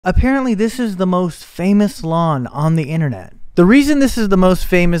Apparently, this is the most famous lawn on the internet. The reason this is the most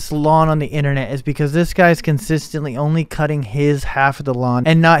famous lawn on the internet is because this guy's consistently only cutting his half of the lawn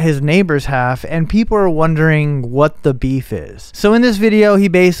and not his neighbor's half, and people are wondering what the beef is. So in this video, he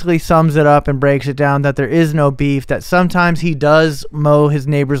basically sums it up and breaks it down that there is no beef, that sometimes he does mow his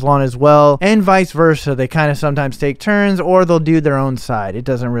neighbor's lawn as well, and vice versa. They kind of sometimes take turns, or they'll do their own side. It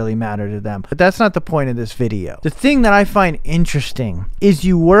doesn't really matter to them. But that's not the point of this video. The thing that I find interesting is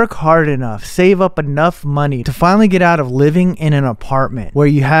you work hard enough, save up enough money to finally get out of living in an apartment where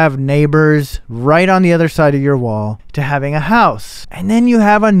you have neighbors right on the other side of your wall to having a house. And then you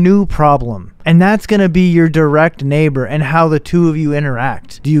have a new problem. And that's going to be your direct neighbor and how the two of you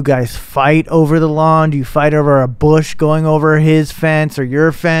interact. Do you guys fight over the lawn? Do you fight over a bush going over his fence or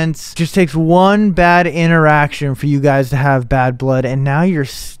your fence? It just takes one bad interaction for you guys to have bad blood, and now you're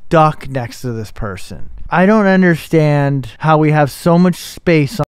stuck next to this person. I don't understand how we have so much space